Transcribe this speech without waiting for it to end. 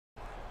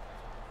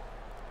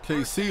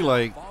KC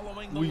like,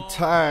 we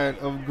tired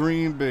of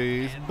Green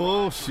Bay's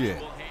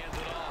bullshit.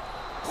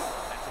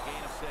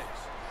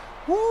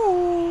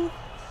 Woo!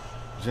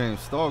 James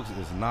Starks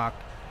is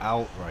knocked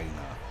out right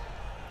now.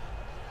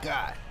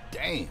 God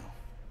damn.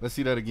 Let's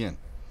see that again.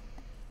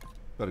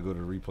 Better go to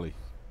the replay.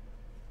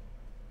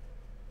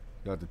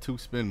 Got the 2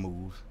 spin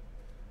moves.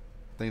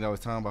 I think that was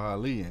Tom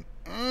Ali. And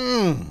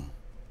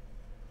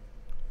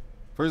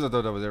first I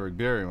thought that was Eric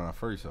Berry when I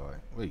first saw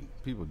it. Wait,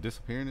 people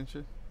disappearing and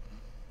shit?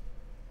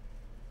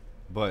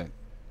 But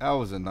that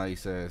was a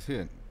nice ass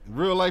hit. In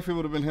real life it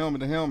would have been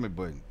helmet to helmet,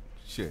 but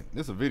shit,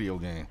 this is a video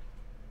game.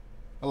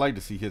 I like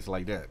to see hits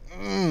like that.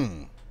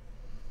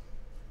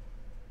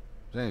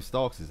 James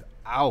Starks is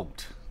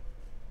out.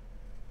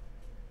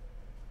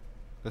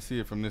 Let's see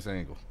it from this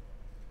angle.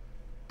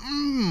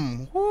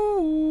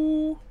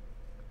 Woo.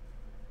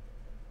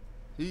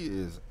 He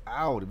is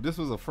out. If this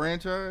was a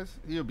franchise,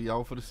 he'll be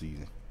out for the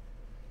season.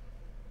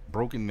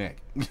 Broken neck.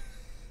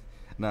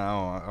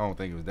 Nah, I don't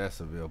think it was that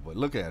severe, but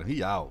look at him.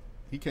 He out.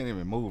 He can't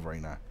even move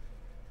right now.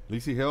 At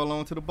least he held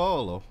on to the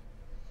ball, though.